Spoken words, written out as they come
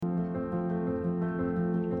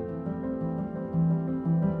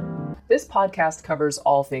This podcast covers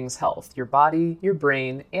all things health, your body, your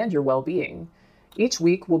brain, and your well-being. Each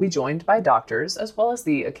week, we'll be joined by doctors, as well as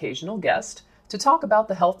the occasional guest, to talk about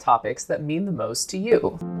the health topics that mean the most to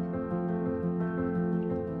you.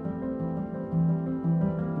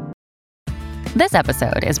 This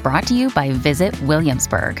episode is brought to you by Visit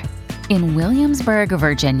Williamsburg. In Williamsburg,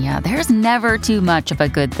 Virginia, there's never too much of a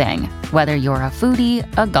good thing. Whether you're a foodie,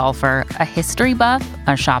 a golfer, a history buff,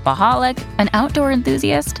 a shopaholic, an outdoor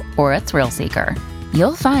enthusiast, or a thrill seeker,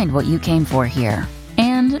 you'll find what you came for here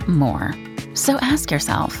and more. So ask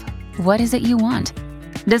yourself, what is it you want?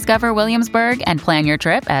 Discover Williamsburg and plan your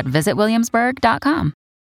trip at visitwilliamsburg.com.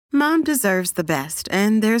 Mom deserves the best,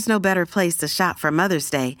 and there's no better place to shop for Mother's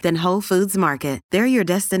Day than Whole Foods Market. They're your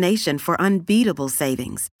destination for unbeatable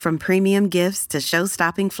savings, from premium gifts to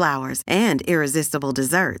show-stopping flowers and irresistible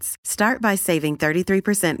desserts. Start by saving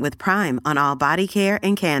 33% with Prime on all body care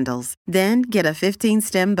and candles. Then get a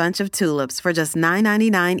 15-stem bunch of tulips for just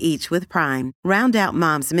 $9.99 each with Prime. Round out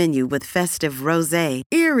Mom's menu with festive rosé,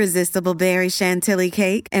 irresistible berry chantilly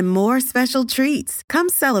cake, and more special treats. Come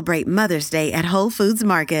celebrate Mother's Day at Whole Foods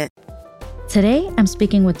Market. Today, I'm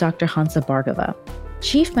speaking with Dr. Hansa Bhargava,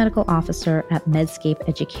 Chief Medical Officer at Medscape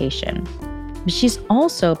Education. She's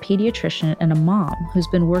also a pediatrician and a mom who's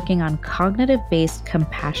been working on cognitive-based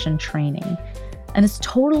compassion training, and it's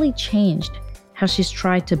totally changed how she's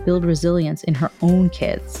tried to build resilience in her own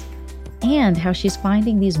kids, and how she's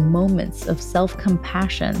finding these moments of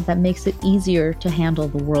self-compassion that makes it easier to handle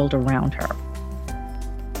the world around her.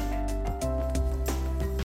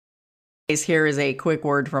 Here is a quick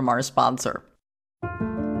word from our sponsor.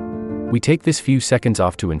 We take this few seconds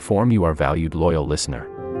off to inform you, our valued loyal listener,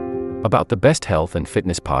 about the best health and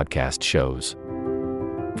fitness podcast shows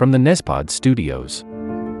from the Nezpod studios.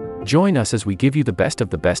 Join us as we give you the best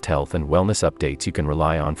of the best health and wellness updates you can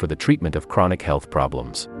rely on for the treatment of chronic health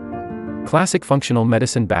problems. Classic functional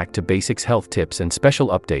medicine back to basics health tips and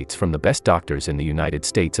special updates from the best doctors in the United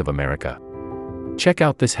States of America. Check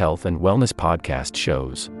out this health and wellness podcast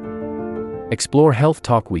shows. Explore Health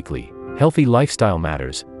Talk Weekly, Healthy Lifestyle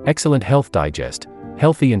Matters, Excellent Health Digest,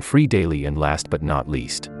 Healthy and Free Daily, and last but not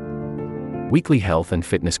least, Weekly Health and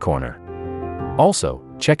Fitness Corner. Also,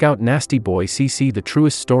 check out Nasty Boy CC, the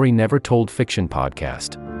truest story never told fiction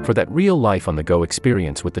podcast, for that real life on the go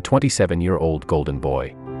experience with the 27-year-old golden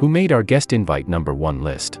boy, who made our guest invite #1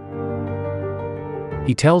 list.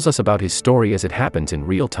 He tells us about his story as it happens in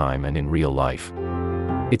real time and in real life.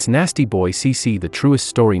 It's Nasty Boy CC, the truest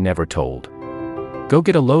story never told. Go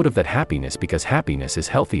get a load of that happiness, because happiness is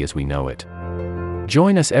healthy as we know it.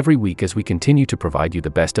 Join us every week as we continue to provide you the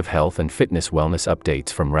best of health and fitness wellness updates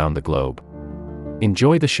from around the globe.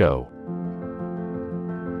 Enjoy the show.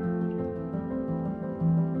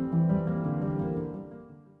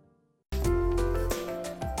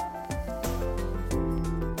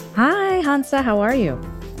 Hi, Hansa, how are you?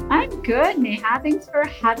 I'm good, Neha. Thanks for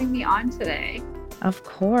having me on today. Of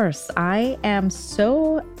course. I am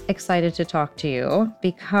so excited to talk to you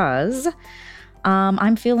because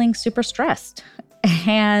I'm feeling super stressed.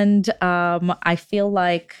 And I feel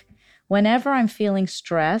like whenever I'm feeling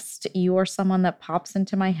stressed, you are someone that pops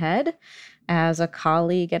into my head as a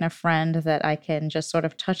colleague and a friend that I can just sort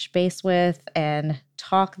of touch base with and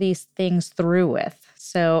talk these things through with.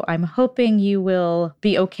 So I'm hoping you will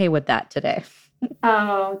be okay with that today.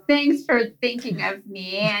 Oh, thanks for thinking of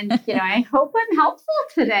me. And, I hope I'm helpful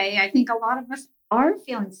today. I think a lot of us are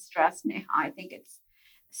feeling stressed, Neha. I think it's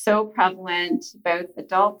so prevalent, both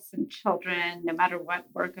adults and children, no matter what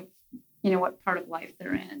what part of life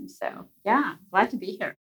they're in. So, yeah, glad to be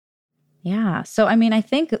here. Yeah. So, I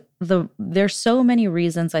think there's so many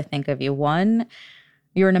reasons I think of you. One,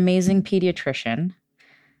 you're an amazing pediatrician.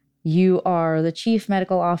 You are the chief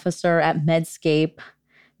medical officer at Medscape.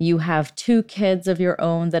 You have 2 kids of your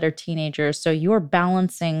own that are teenagers, so you're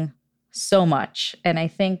balancing so much. And I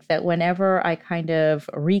think that whenever I kind of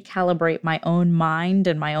recalibrate my own mind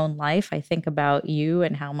and my own life, I think about you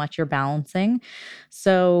and how much you're balancing.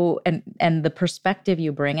 So, and the perspective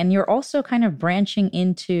you bring. And you're also kind of branching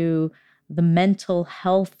into the mental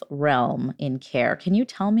health realm in care. Can you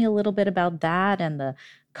tell me a little bit about that and the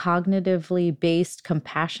cognitively based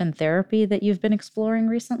compassion therapy that you've been exploring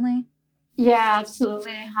recently? Yeah,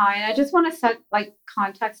 absolutely. Hi. And I just want to set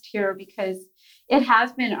context here because it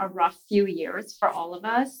has been a rough few years for all of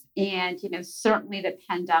us. And, certainly the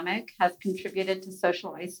pandemic has contributed to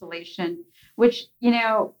social isolation, which,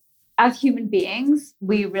 as human beings,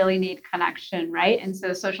 we really need connection, right? And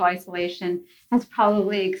so social isolation has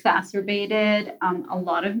probably exacerbated a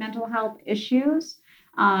lot of mental health issues.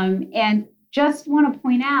 And just want to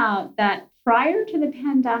point out that prior to the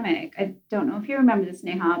pandemic, I don't know if you remember this,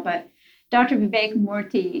 Neha, but Dr. Vivek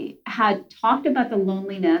Murthy had talked about the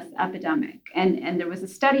loneliness epidemic. And there was a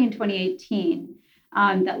study in 2018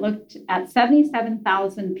 that looked at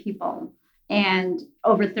 77,000 people and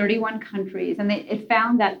over 31 countries. And it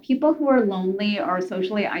found that people who are lonely or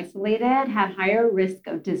socially isolated had higher risk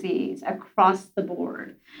of disease across the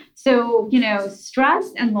board. So,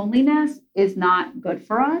 stress and loneliness is not good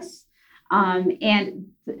for us. And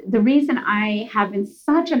the reason I have been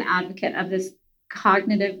such an advocate of this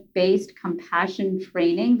cognitive-based compassion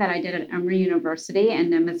training that I did at Emory University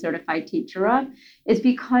and I'm a certified teacher of is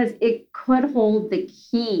because it could hold the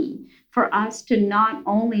key for us to not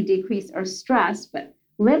only decrease our stress, but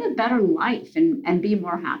live a better life and be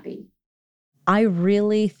more happy. I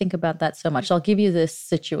really think about that so much. I'll give you this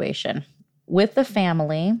situation. With the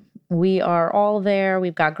family, we are all there.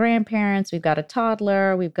 We've got grandparents, we've got a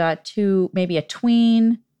toddler, we've got maybe a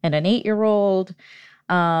tween and an 8-year-old.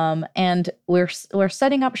 And we're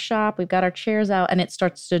setting up shop. We've got our chairs out and it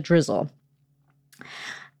starts to drizzle.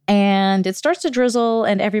 And it starts to drizzle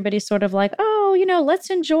and everybody's sort of like, oh, let's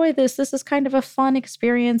enjoy this. This is kind of a fun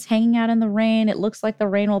experience hanging out in the rain. It looks like the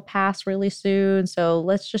rain will pass really soon. So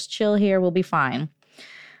let's just chill here. We'll be fine.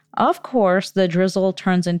 Of course, the drizzle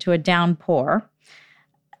turns into a downpour.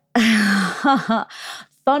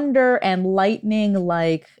 Thunder and lightning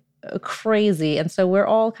like crazy. And so we're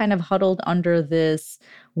all kind of huddled under this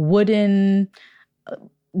wooden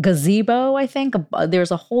gazebo, I think.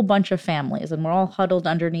 There's a whole bunch of families and we're all huddled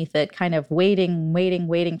underneath it, kind of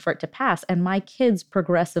waiting for it to pass. And my kids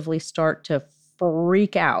progressively start to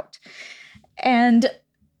freak out. And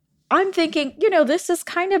I'm thinking, this is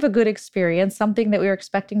kind of a good experience. Something that we were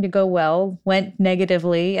expecting to go well went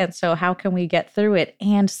negatively. And so how can we get through it?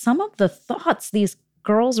 And some of the thoughts these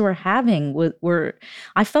girls were having were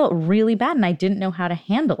I felt really bad and I didn't know how to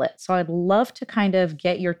handle it. So I'd love to kind of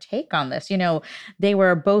get your take on this. They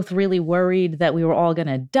were both really worried that we were all going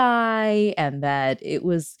to die and that it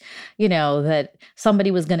was, that somebody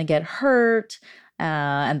was going to get hurt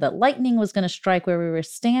and that lightning was going to strike where we were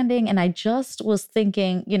standing. And I just was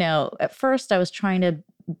thinking, at first I was trying to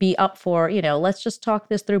be up for, let's just talk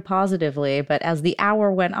this through positively. But as the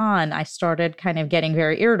hour went on, I started kind of getting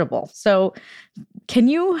very irritable. So can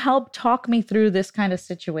you help talk me through this kind of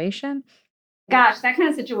situation? Gosh, that kind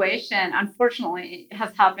of situation, unfortunately,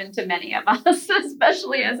 has happened to many of us,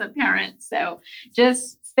 especially as a parent. So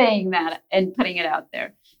just saying that and putting it out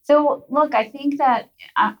there. So look, I think that,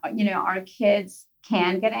 our kids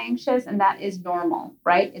can get anxious and that is normal,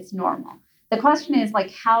 right? It's normal. The question is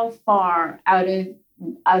how far out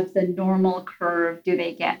of the normal curve do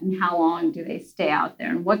they get and how long do they stay out there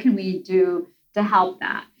and what can we do to help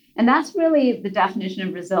that? And that's really the definition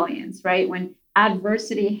of resilience, right? When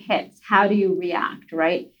adversity hits, how do you react,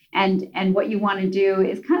 right? And what you want to do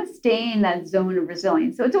is kind of stay in that zone of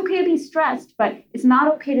resilience. So it's okay to be stressed, but it's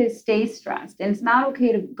not okay to stay stressed. And it's not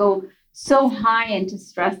okay to go so high into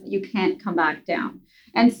stress that you can't come back down.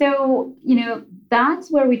 And so,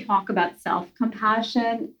 that's where we talk about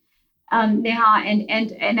self-compassion, Neha.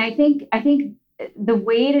 And I think the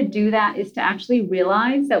way to do that is to actually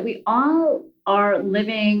realize that we all are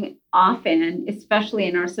living often, especially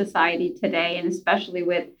in our society today, and especially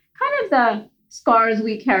with kind of the scars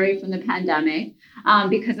we carry from the pandemic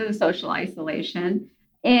because of the social isolation,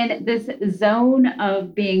 in this zone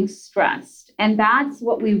of being stressed. And that's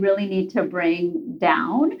what we really need to bring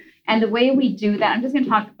down. And the way we do that, I'm just going to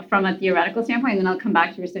talk from a theoretical standpoint, and then I'll come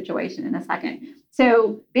back to your situation in a second.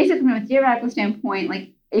 So basically, from a theoretical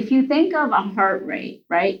standpoint, if you think of a heart rate,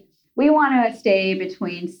 right? We want to stay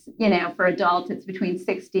between, for adults, it's between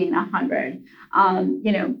 60 and 100,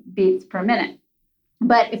 beats per minute.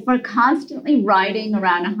 But if we're constantly riding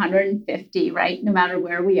around 150, right, no matter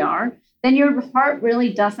where we are, then your heart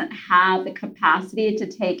really doesn't have the capacity to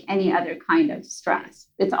take any other kind of stress.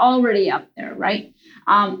 It's already up there, right?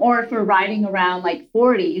 Or if we're riding around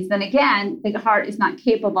 40s, then again, the heart is not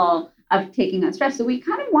capable of taking on stress. So we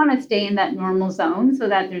kind of want to stay in that normal zone so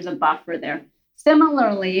that there's a buffer there.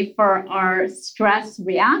 Similarly, for our stress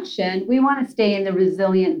reaction, we want to stay in the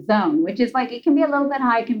resilient zone, which is it can be a little bit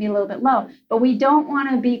high, it can be a little bit low, but we don't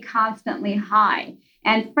want to be constantly high.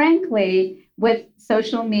 And frankly, with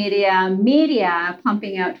social media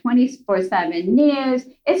pumping out 24/7 news,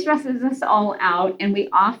 it stresses us all out and we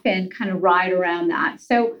often kind of ride around that.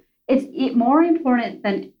 So it's more important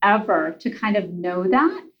than ever to kind of know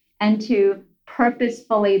that and to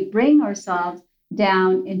purposefully bring ourselves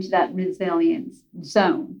down into that resilience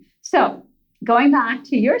zone. So going back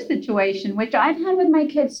to your situation, which I've had with my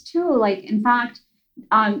kids too, in fact,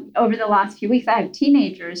 over the last few weeks, I have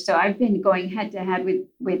teenagers, so I've been going head to head with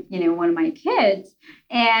one of my kids,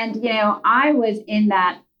 and I was in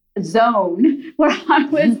that zone where I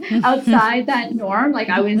was outside that norm. Like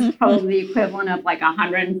I was probably the equivalent of like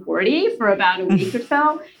 140 for about a week or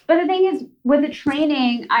so. But the thing is, with the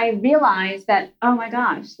training, I realized that, oh my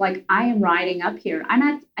gosh, like I am riding up here.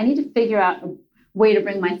 I need to figure out a way to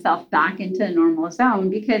bring myself back into a normal zone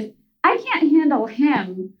because I can't handle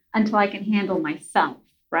him until I can handle myself,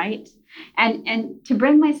 right? And to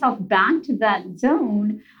bring myself back to that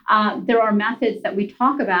zone, there are methods that we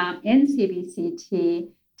talk about in CBCT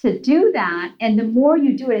to do that. And the more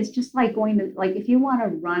you do it, it's just like going to, like, if you want to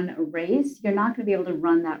run a race, you're not going to be able to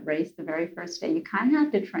run that race the very first day. You kind of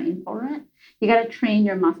have to train for it. You got to train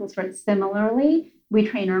your muscles for it. Similarly, we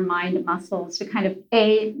train our mind muscles to kind of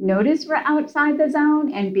A, notice we're outside the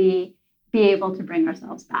zone, and B, be able to bring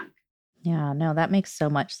ourselves back. Yeah, no, that makes so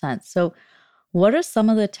much sense. So what are some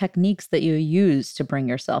of the techniques that you use to bring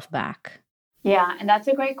yourself back? Yeah, and that's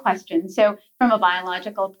a great question. So from a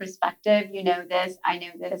biological perspective, you know this, I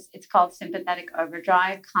know this, it's called sympathetic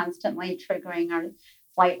overdrive, constantly triggering our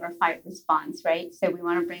flight or fight response, right? So we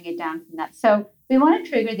want to bring it down from that. So we want to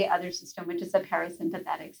trigger the other system, which is the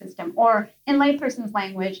parasympathetic system, or in layperson's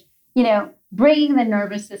language, you know, bringing the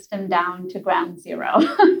nervous system down to ground zero.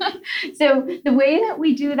 So the way that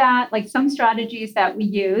we do that, like some strategies that we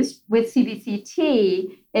use with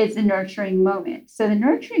CBCT is the nurturing moment. So the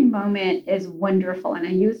nurturing moment is wonderful, and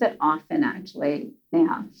I use it often actually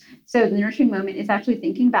now. So the nurturing moment is actually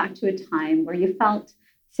thinking back to a time where you felt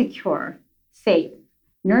secure, safe,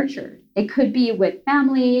 nurtured. It could be with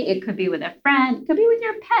family, it could be with a friend, it could be with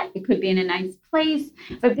your pet, it could be in a nice place,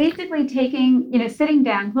 but basically taking, you know, sitting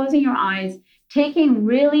down, closing your eyes, taking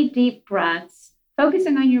really deep breaths,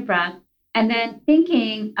 focusing on your breath, and then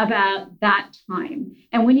thinking about that time.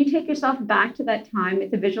 And when you take yourself back to that time,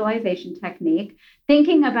 it's a visualization technique,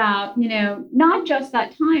 thinking about, you know, not just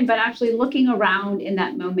that time, but actually looking around in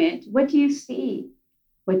that moment. What do you see?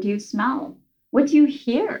 What do you smell? What do you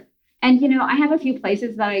hear? And, you know, I have a few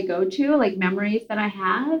places that I go to, like memories that I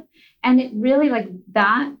have. And it really, like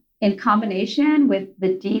that in combination with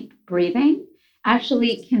the deep breathing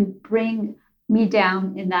actually can bring me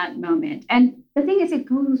down in that moment. And the thing is, it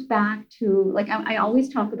goes back to, like, I always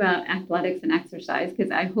talk about athletics and exercise because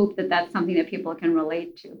I hope that that's something that people can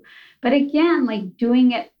relate to. But again, like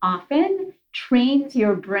doing it often trains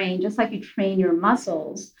your brain, just like you train your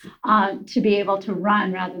muscles to be able to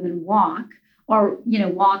run rather than walk. Or, you know,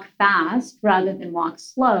 walk fast rather than walk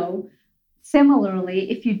slow. Similarly,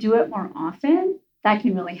 if you do it more often, that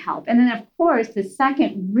can really help. And then, of course, the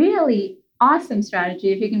second really awesome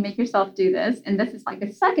strategy, if you can make yourself do this, and this is like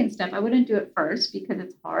a second step, I wouldn't do it first because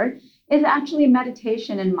it's hard, is actually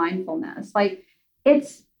meditation and mindfulness. Like,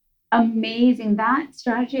 it's amazing. That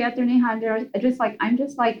strategy out there, Neha, I'm just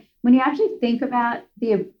like, when you actually think about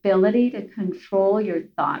the ability to control your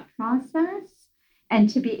thought process, and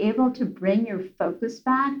to be able to bring your focus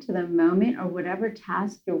back to the moment or whatever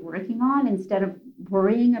task you're working on instead of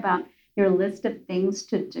worrying about your list of things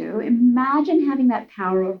to do. Imagine having that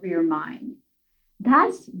power over your mind.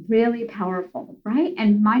 That's really powerful, right?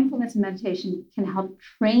 And mindfulness and meditation can help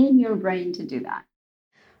train your brain to do that.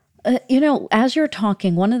 You know, as you're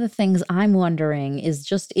talking, one of the things I'm wondering is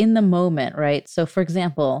just in the moment, right? So, for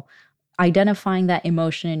example, identifying that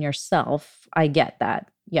emotion in yourself, I get that.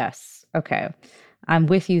 Yes. Okay. I'm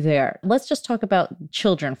with you there. Let's just talk about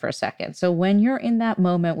children for a second. So when you're in that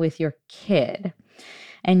moment with your kid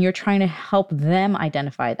and you're trying to help them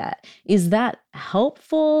identify that, is that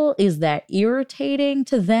helpful? Is that irritating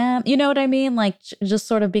to them? You know what I mean? Like just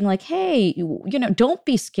sort of being like, hey, you know, don't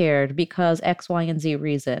be scared because X, Y, and Z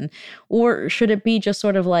reason. Or should it be just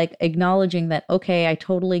sort of like acknowledging that, okay, I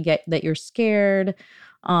totally get that you're scared,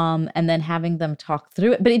 and then having them talk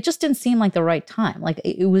through it. But it just didn't seem like the right time. Like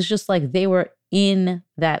it was just like they were in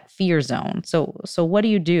that fear zone. So what do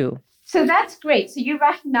you do? So that's great. So you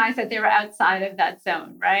recognize that they were outside of that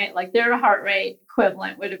zone, right? Like their heart rate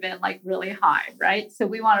equivalent would have been like really high, right? So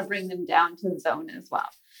we want to bring them down to the zone as well.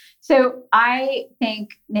 So I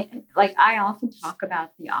think, like I often talk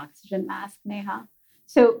about the oxygen mask, Neha.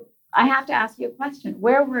 So I have to ask you a question.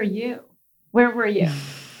 Where were you? Where were you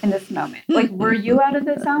in this moment? Like, were you out of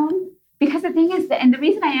the zone? Because the thing is, and the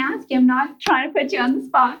reason I ask you, I'm not trying to put you on the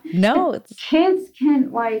spot. No. Kids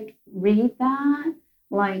can like read that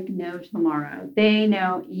like no tomorrow. They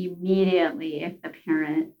know immediately if the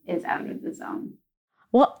parent is out of the zone.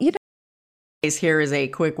 Well, you know. Here is a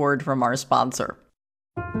quick word from our sponsor.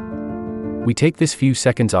 We take this few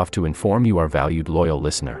seconds off to inform you, our valued loyal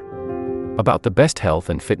listener, about the best health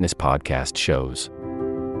and fitness podcast shows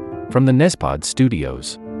from the Nespod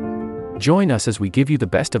studios. Join us as we give you the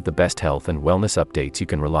best of the best health and wellness updates you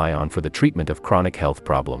can rely on for the treatment of chronic health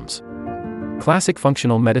problems. Classic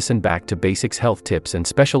functional medicine back to basics health tips and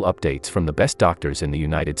special updates from the best doctors in the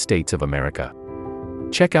United States of America.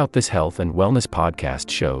 Check out this health and wellness podcast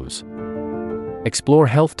shows. Explore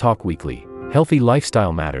Health Talk Weekly, Healthy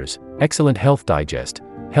Lifestyle Matters, Excellent Health Digest,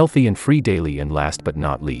 Healthy and Free Daily, and last but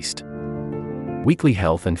not least, Weekly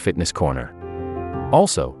Health and Fitness Corner.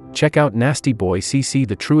 Also, check out Nasty Boy CC,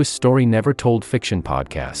 the truest story never told fiction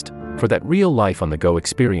podcast, for that real life on the go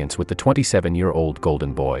experience with the 27-year-old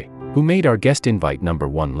golden boy, who made our guest invite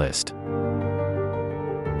 #1 list.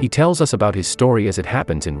 He tells us about his story as it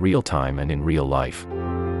happens in real time and in real life.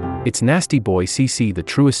 It's Nasty Boy CC, the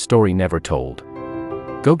truest story never told.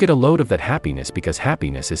 Go get a load of that happiness, because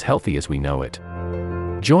happiness is healthy as we know it.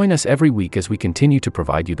 Join us every week as we continue to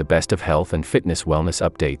provide you the best of health and fitness wellness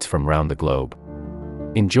updates from around the globe.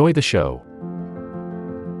 Enjoy the show.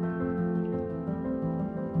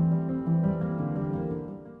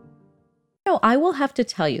 I will have to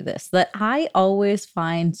tell you this, that I always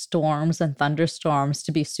find storms and thunderstorms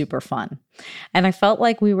to be super fun. And I felt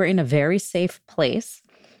like we were in a very safe place.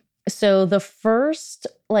 So the first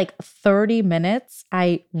 30 minutes,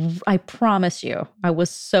 I promise you, I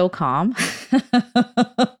was so calm.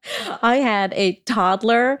 I had a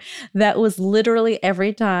toddler that was literally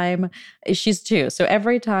every time, she's 2, so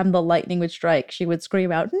every time the lightning would strike, she would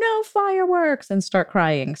scream out, "No fireworks," and start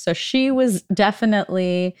crying. So she was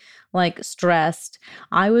definitely stressed.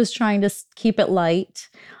 I was trying to keep it light.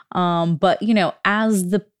 But as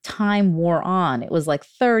the time wore on, it was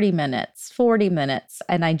 30 minutes, 40 minutes,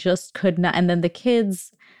 and I just could not. And then the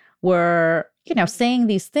kids were, saying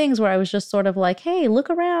these things where I was just sort of like, "Hey, look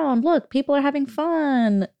around. Look, people are having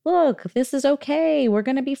fun. Look, this is okay. We're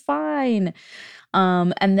going to be fine."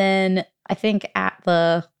 And then I think at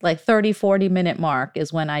the 30, 40 minute mark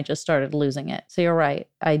is when I just started losing it. So you're right.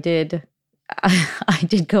 I did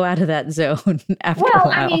go out of that zone after a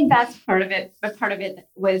while. I mean, that's part of it. But part of it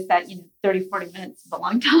was that, 30, 40 minutes is a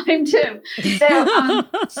long time too.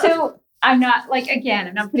 So I'm not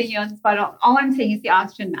I'm not putting you on the spot. All I'm saying is the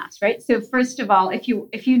oxygen mask, right? So first of all, if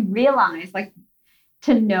you realize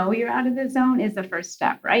to know you're out of the zone is the first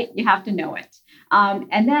step, right? You have to know it.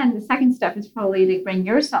 And then the second step is probably to bring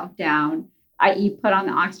yourself down, i.e. put on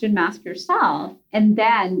the oxygen mask yourself. And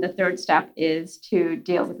then the third step is to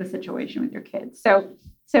deal with the situation with your kids.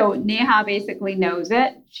 So Neha basically knows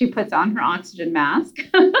it. She puts on her oxygen mask.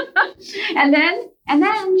 and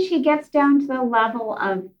then she gets down to the level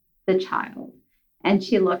of the child. And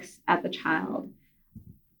she looks at the child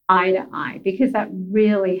eye to eye, because that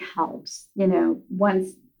really helps,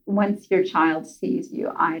 once your child sees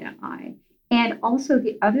you eye to eye. And also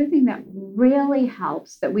the other thing that really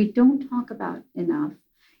helps that we don't talk about enough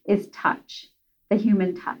is touch, the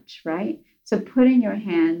human touch, right? So putting your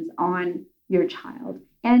hands on your child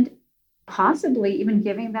and possibly even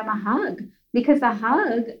giving them a hug, because a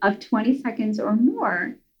hug of 20 seconds or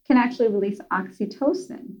more can actually release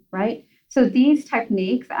oxytocin, right? So these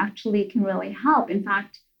techniques actually can really help. In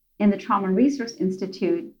fact, in the Trauma Resource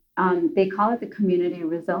Institute, they call it the community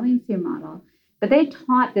resiliency model. But they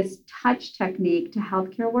taught this touch technique to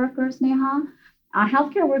healthcare workers, Neha,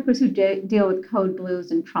 healthcare workers who deal with code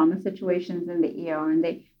blues and trauma situations in the ER. And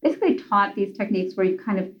they basically taught these techniques where you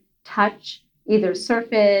kind of touch either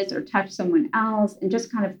surface or touch someone else and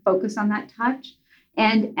just kind of focus on that touch.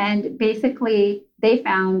 And basically, they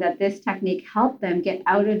found that this technique helped them get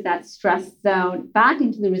out of that stress zone, back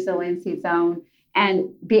into the resiliency zone, and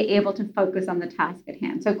be able to focus on the task at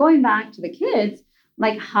hand. So going back to the kids,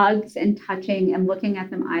 hugs and touching and looking at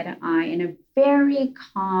them eye to eye in a very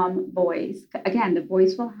calm voice. Again, the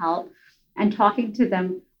voice will help, and talking to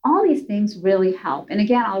them, all these things really help. And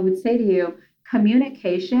again, I would say to you,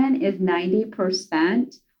 communication is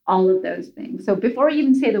 90% all of those things. So before you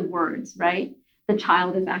even say the words, right, the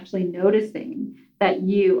child is actually noticing that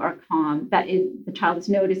you are calm. The child is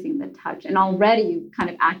noticing the touch. And already you've kind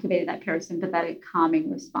of activated that parasympathetic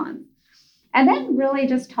calming response. And then really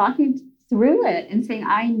just talking through it and saying,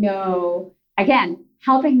 I know, again,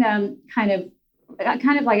 helping them kind of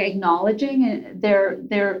acknowledging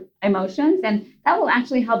their emotions. And that will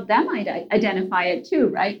actually help them identify it too,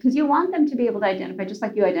 right? Because you want them to be able to identify, just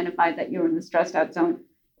like you identified that you're in the stressed out zone.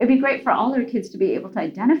 It'd be great for all our kids to be able to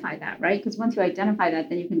identify that, right? Because once you identify that,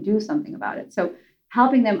 then you can do something about it. So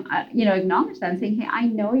helping them, acknowledge that and saying, hey, I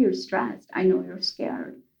know you're stressed. I know you're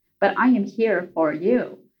scared, but I am here for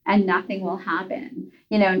you. And nothing will happen,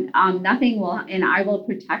 nothing will, and I will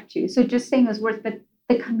protect you. So just saying those words, but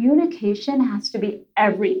the communication has to be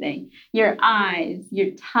everything. Your eyes, your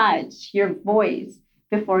touch, your voice,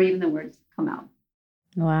 before even the words come out.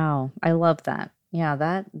 Wow. I love that.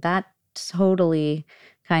 Yeah, that totally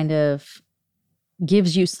kind of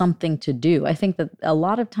gives you something to do. I think that a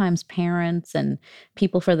lot of times parents and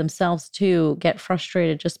people for themselves too get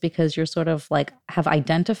frustrated just because you're sort of like have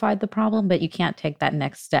identified the problem, but you can't take that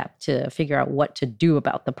next step to figure out what to do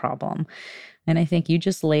about the problem. And I think you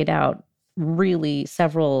just laid out really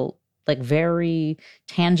several like very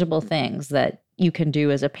tangible things that you can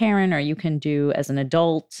do as a parent or you can do as an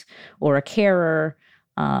adult or a carer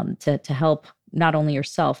to help not only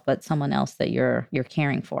yourself, but someone else that you're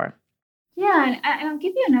caring for. Yeah, and I'll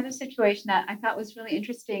give you another situation that I thought was really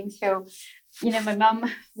interesting. So, my mom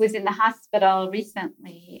was in the hospital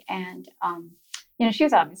recently, and she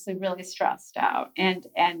was obviously really stressed out, and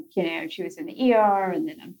she was in the ER, and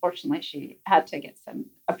then unfortunately she had to get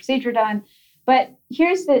a procedure done. But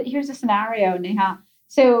here's the scenario, Neha.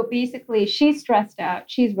 So basically, she's stressed out,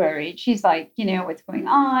 she's worried, she's like, what's going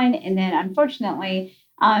on, and then unfortunately,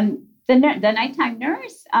 the nighttime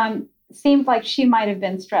nurse seemed like she might have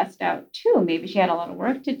been stressed out too. Maybe she had a lot of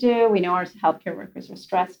work to do. We know our healthcare workers are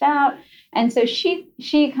stressed out. And so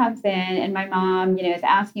she comes in and my mom, is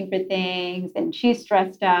asking for things and she's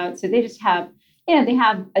stressed out. So they just have, they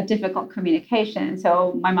have a difficult communication.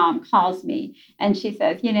 So my mom calls me and she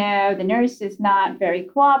says, the nurse is not very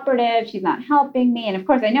cooperative. She's not helping me. And of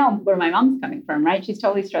course, I know where my mom's coming from, right? She's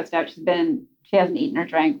totally stressed out. She hasn't eaten or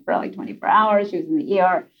drank for like 24 hours. She was in the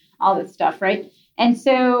ER, all this stuff, right? And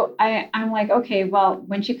so I'm like, okay, well,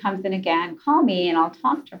 when she comes in again, call me and I'll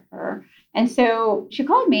talk to her. And so she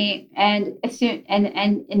called me and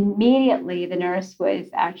immediately the nurse was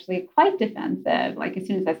actually quite defensive. Like as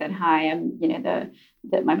soon as I said, hi, I'm,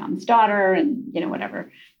 my mom's daughter and,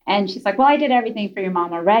 whatever. And she's like, well, I did everything for your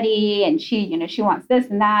mom already. And she, she wants this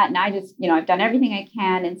and that. And I just, I've done everything I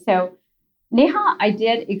can. And so Neha, I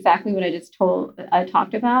did exactly what I just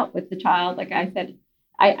talked about with the child. Like I said,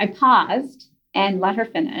 I paused and let her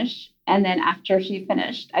finish. And then after she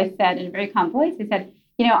finished, I said in a very calm voice, I said,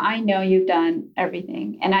 I know you've done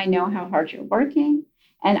everything and I know how hard you're working.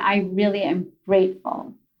 And I really am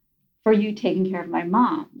grateful for you taking care of my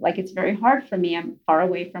mom. Like it's very hard for me. I'm far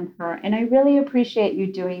away from her. And I really appreciate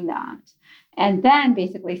you doing that. And then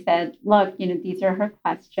basically said, look, these are her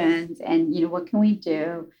questions and, what can we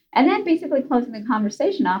do? And then basically closing the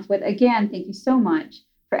conversation off with, again, thank you so much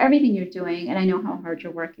for everything you're doing. And I know how hard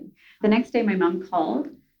you're working. The next day, my mom called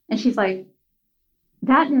and she's like,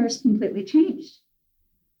 that nurse completely changed.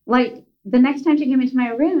 Like the next time she came into my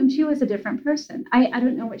room, she was a different person. I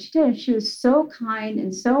don't know what she did. She was so kind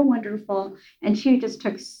and so wonderful. And she just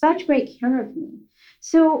took such great care of me.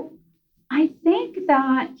 So I think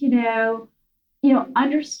that,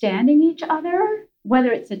 understanding each other,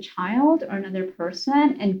 whether it's a child or another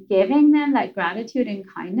person, and giving them that gratitude and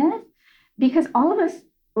kindness, because all of us,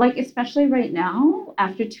 like, especially right now,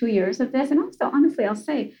 after 2 years of this, and also, honestly, I'll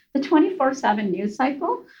say the 24/7 news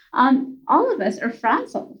cycle, all of us are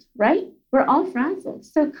frazzled, right? We're all frazzled.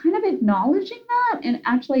 So kind of acknowledging that and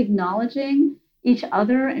actually acknowledging each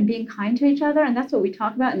other and being kind to each other, and that's what we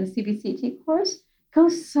talk about in the CBCT course,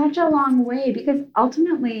 goes such a long way because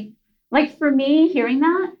ultimately, like for me, hearing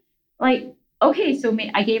that, like, okay, so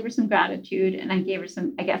I gave her some gratitude and I gave her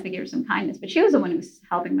some kindness, but she was the one who was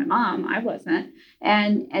helping my mom. I wasn't.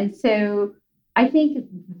 And so I think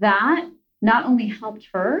that not only helped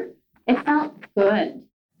her, it felt good.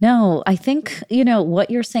 No, I think,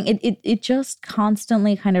 what you're saying, it just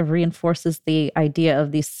constantly kind of reinforces the idea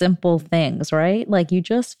of these simple things, right? Like you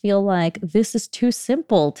just feel like this is too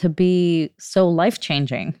simple to be so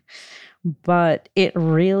life-changing. But it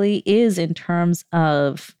really is in terms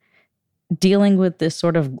of dealing with this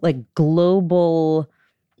sort of like global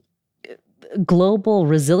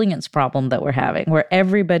resilience problem that we're having, where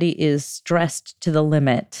everybody is stressed to the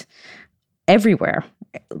limit everywhere.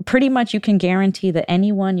 Pretty much you can guarantee that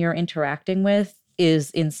anyone you're interacting with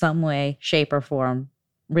is in some way, shape, or form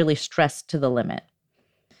really stressed to the limit.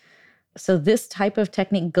 So this type of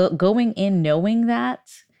technique, going in knowing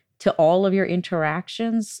that to all of your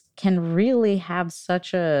interactions, can really have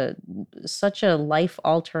such a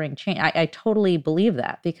life-altering change. I totally believe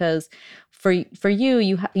that, because for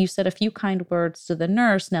you said a few kind words to the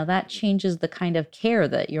nurse. Now that changes the kind of care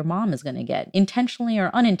that your mom is going to get, intentionally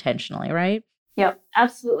or unintentionally, right? Yep,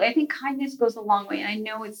 absolutely. I think kindness goes a long way. And I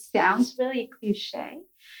know it sounds really cliche,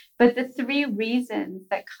 but the 3 reasons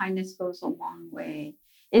that kindness goes a long way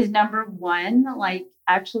is number 1, like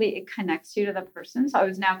actually it connects you to the person. So I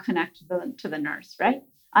was now connected to the nurse, right?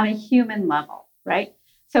 On a human level, right?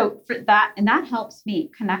 So for that, and that helps me.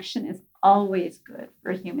 Connection is always good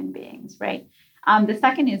for human beings, right? The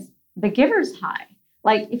second is the giver's high.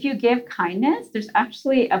 Like if you give kindness, there's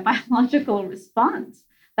actually a biological response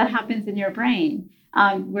that happens in your brain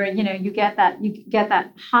where, you get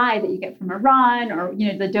that high that you get from a run, or,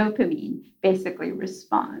 the dopamine basically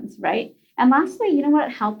responds, right? And lastly, what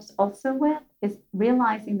it helps also with is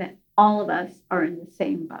realizing that all of us are in the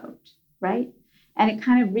same boat, right? And it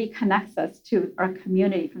kind of reconnects us to our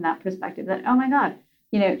community from that perspective that, oh my God,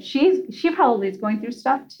 she probably is going through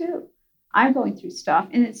stuff too. I'm going through stuff.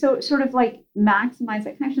 And it's so sort of like maximize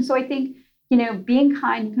that connection. So I think, being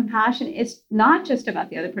kind and compassionate is not just about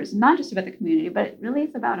the other person, not just about the community, but it really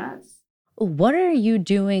is about us. What are you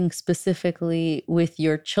doing specifically with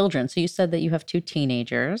your children? So you said that you have 2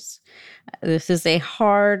 teenagers. This is a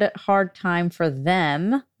hard time for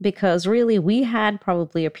them, because really we had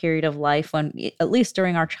probably a period of life when, at least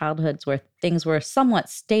during our childhoods, where things were somewhat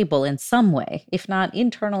stable in some way, if not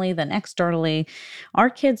internally, then externally. Our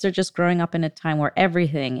kids are just growing up in a time where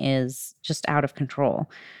everything is just out of control.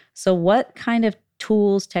 So what kind of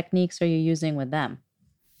tools, techniques are you using with them?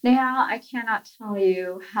 Now, I cannot tell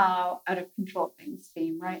you how out of control things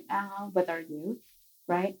seem right now with our youth,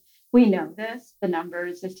 right? We know this, the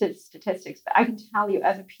numbers, the statistics, but I can tell you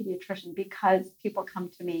as a pediatrician, because people come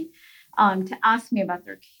to me to ask me about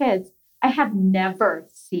their kids, I have never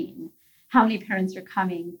seen how many parents are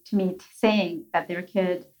coming to me saying that their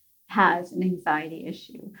kid has an anxiety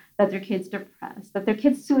issue, that their kid's depressed, that their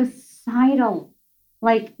kid's suicidal,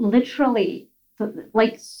 like literally,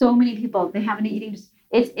 like so many people, they have an eating disorder.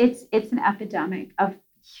 It's an epidemic of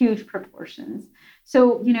huge proportions.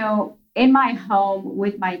 So, in my home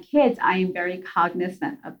with my kids, I am very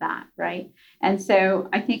cognizant of that, right? And so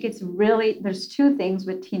I think there's 2 things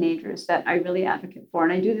with teenagers that I really advocate for,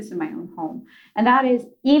 and I do this in my own home. And that is,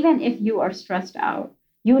 even if you are stressed out,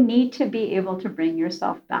 you need to be able to bring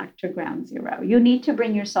yourself back to ground zero. You need to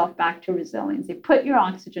bring yourself back to resiliency. Put your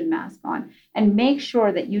oxygen mask on and make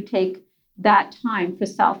sure that you take that time for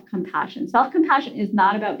self-compassion. Self-compassion is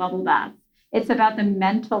not about bubble baths. It's about the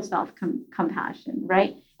mental self-compassion,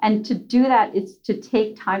 right? And to do that is to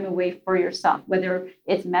take time away for yourself, whether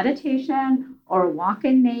it's meditation or a walk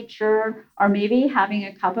in nature, or maybe having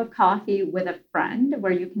a cup of coffee with a friend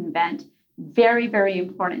where you can vent. Very, very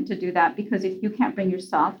important to do that, because if you can't bring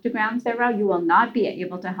yourself to ground zero, you will not be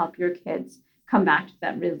able to help your kids come back to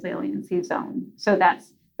that resiliency zone. So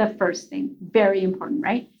that's the first thing, very important,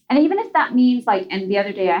 right? And even if that means and the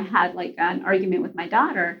other day I had an argument with my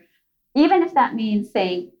daughter, even if that means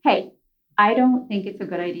saying, hey, I don't think it's a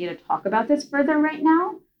good idea to talk about this further right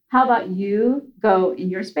now. How about you go in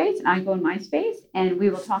your space and I go in my space, and we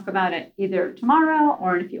will talk about it either tomorrow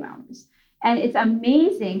or in a few hours. And it's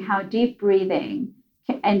amazing how deep breathing,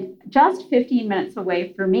 and just 15 minutes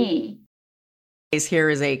away for me. Here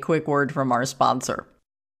is a quick word from our sponsor.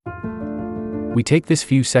 We take this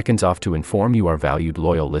few seconds off to inform you, our valued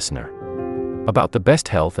loyal listener, about the best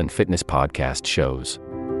health and fitness podcast shows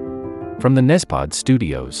from the Nespod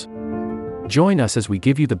studios. Join us as we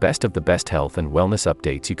give you the best of the best health and wellness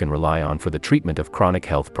updates you can rely on for the treatment of chronic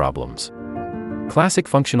health problems. Classic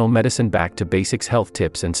functional medicine back to basics health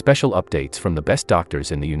tips and special updates from the best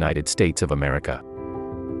doctors in the United States of America.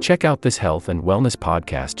 Check out this health and wellness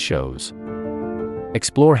podcast shows.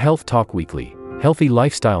 Explore Health Talk Weekly, Healthy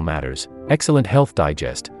Lifestyle Matters, Excellent Health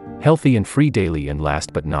Digest, Healthy and Free Daily, and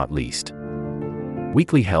last but not least,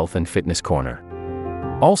 Weekly Health and Fitness Corner.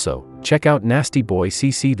 Also, check out Nasty Boy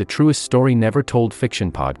CC, the truest story never told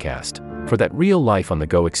fiction podcast, for that real life on the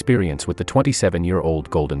go experience with the 27-year-old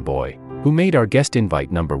golden boy, who made our guest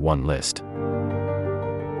invite #1 list.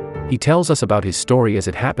 He tells us about his story as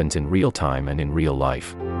it happens in real time and in real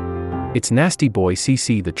life. It's Nasty Boy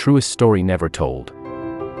CC, the truest story never told.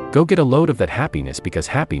 Go get a load of that happiness, because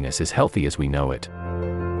happiness is healthy as we know it.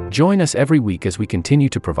 Join us every week as we continue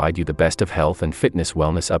to provide you the best of health and fitness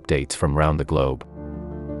wellness updates from around the globe.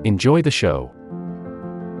 Enjoy the show.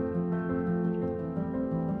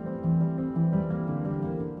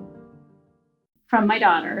 From my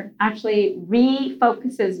daughter actually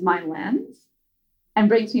refocuses my lens and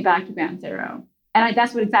brings me back to ground zero. And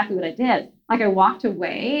that's exactly what I did. I walked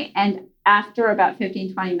away, and after about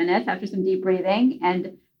 15, 20 minutes, after some deep breathing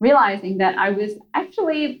and realizing that I was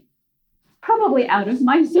actually probably out of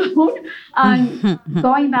my zone,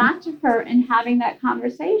 going back to her and having that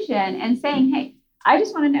conversation and saying, hey, I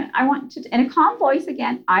just want to know, I want to, in a calm voice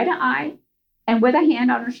again, eye to eye, and with a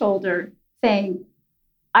hand on her shoulder, saying,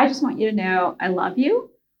 I just want you to know I love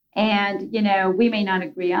you. And, we may not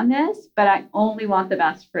agree on this, but I only want the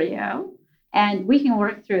best for you. And we can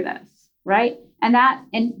work through this, right?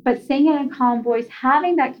 But saying it in a calm voice,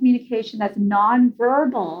 having that communication that's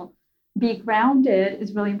nonverbal, be grounded,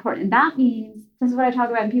 is really important. And that means, this is what I talk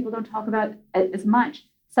about and people don't talk about as much,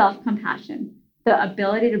 self-compassion, the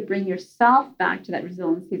ability to bring yourself back to that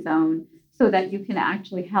resiliency zone so that you can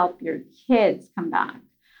actually help your kids come back.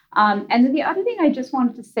 And then the other thing I just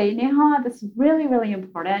wanted to say, Neha, this is really, really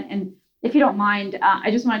important. And if you don't mind, I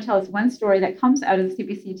just want to tell us one story that comes out of the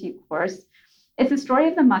CBCT course. It's the story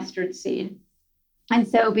of the mustard seed. And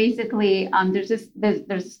so basically, there's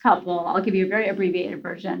this couple, I'll give you a very abbreviated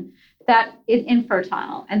version, that is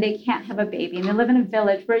infertile and they can't have a baby. And they live in a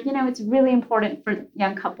village where, it's really important for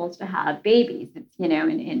young couples to have babies. It's, in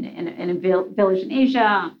a village in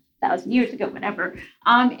Asia, 1,000 years ago, whatever.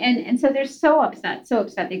 And so they're so upset.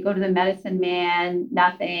 They go to the medicine man,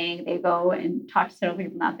 nothing. They go and talk to several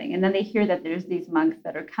people, nothing. And then they hear that there's these monks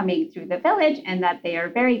that are coming through the village and that they are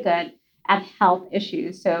very good at health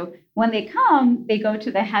issues. So when they come, they go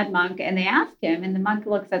to the head monk and they ask him, and the monk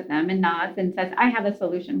looks at them and nods and says, I have a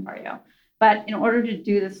solution for you. But in order to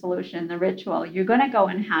do the solution, the ritual, you're going to go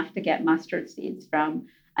and have to get mustard seeds from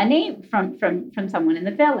someone in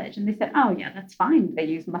the village. And they said, oh yeah, that's fine. They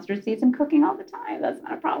use mustard seeds in cooking all the time. That's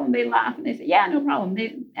not a problem. They laugh and they say, yeah, no problem.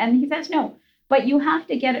 And he says, no, but you have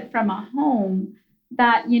to get it from a home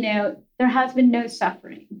that, there has been no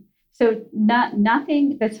suffering. So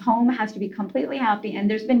nothing, this home has to be completely happy, and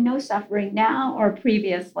there's been no suffering now or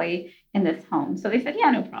previously in this home. So they said, yeah,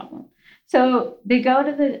 no problem. So they go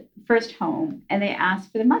to the first home and they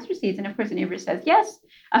ask for the mustard seeds. And of course, the neighbor says, yes,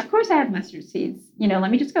 of course I have mustard seeds. Let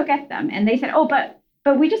me just go get them. And they said, oh, but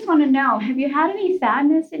we just want to know, have you had any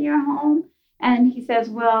sadness in your home? And he says,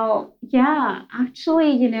 well, yeah,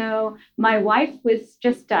 actually, my wife was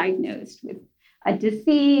just diagnosed with a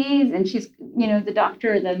disease, and she's, the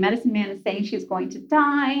doctor, the medicine man is saying she's going to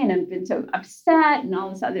die, and I've been so upset, and all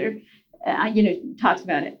this other, talks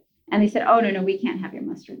about it. And they said, oh, no, we can't have your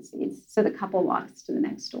mustard seeds. So the couple walks to the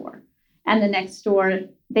next door. And the next door,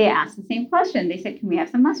 they ask the same question. They said, can we have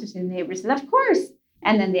some mustard seeds? And the neighbor says, of course.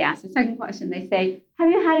 And then they ask the second question. They say, have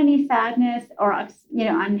you had any sadness or,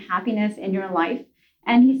 unhappiness in your life?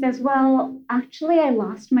 And he says, well, actually, I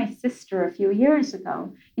lost my sister a few years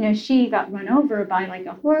ago. She got run over by like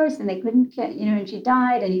a horse and they couldn't get, and she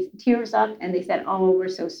died, and he tears up and they said, oh, we're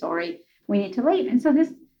so sorry. We need to leave. And so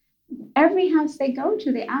every house they go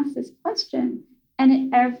to, they ask this question. And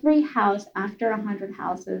in every house, after 100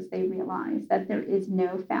 houses, they realize that there is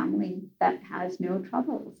no family that has no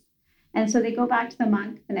troubles. And so they go back to the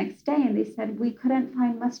monk the next day and they said, we couldn't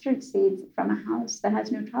find mustard seeds from a house that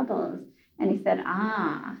has no troubles. And he said,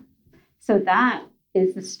 so that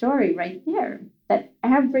is the story right there, that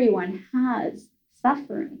everyone has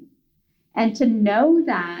suffering. And to know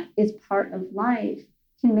that is part of life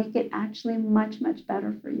can make it actually much, much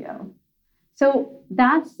better for you. So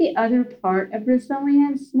that's the other part of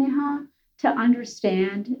resilience, Neha, to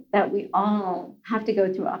understand that we all have to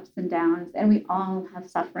go through ups and downs and we all have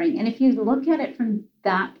suffering. And if you look at it from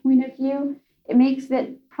that point of view, it makes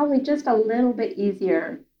it probably just a little bit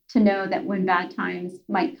easier to know that when bad times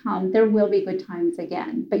might come, there will be good times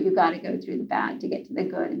again, but you got to go through the bad to get to the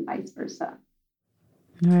good and vice versa.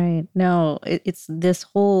 Right. No, it's this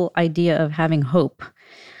whole idea of having hope.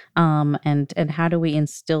 And how do we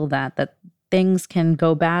instill that things can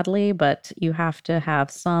go badly, but you have to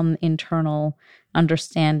have some internal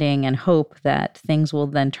understanding and hope that things will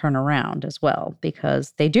then turn around as well,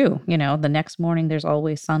 because they do. The next morning, there's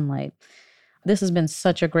always sunlight. This has been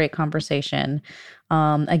such a great conversation.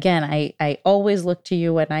 Again, I always look to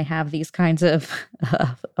you when I have these kinds of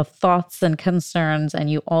thoughts and concerns, and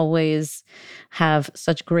you always have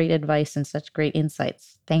such great advice and such great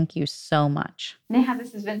insights. Thank you so much. Neha,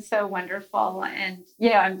 this has been so wonderful. And,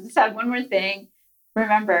 I just have one more thing.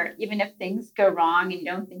 Remember, even if things go wrong and you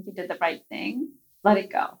don't think you did the right thing, let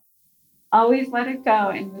it go. Always let it go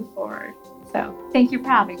and move forward. So thank you for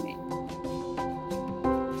having me.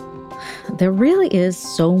 There really is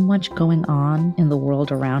so much going on in the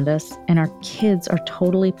world around us, and our kids are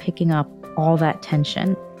totally picking up all that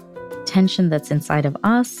tension that's inside of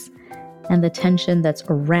us and the tension that's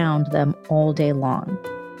around them all day long.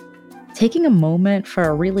 Taking a moment for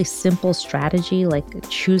a really simple strategy like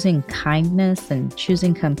choosing kindness and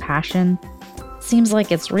choosing compassion seems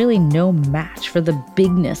like it's really no match for the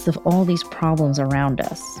bigness of all these problems around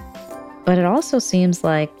us. But it also seems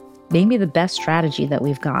like maybe the best strategy that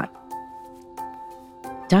we've got.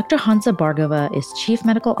 Dr. Hansa Bhargava is Chief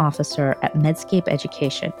Medical Officer at Medscape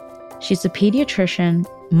Education. She's a pediatrician,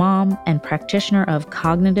 mom, and practitioner of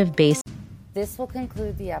cognitive-based. This will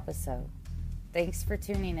conclude the episode. Thanks for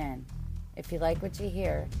tuning in. If you like what you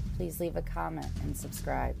hear, please leave a comment and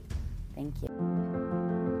subscribe. Thank you.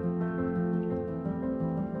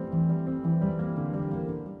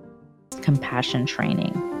 Compassion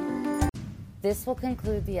training. This will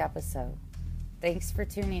conclude the episode. Thanks for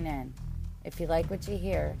tuning in. If you like what you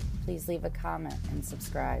hear, please leave a comment and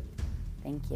subscribe. Thank you.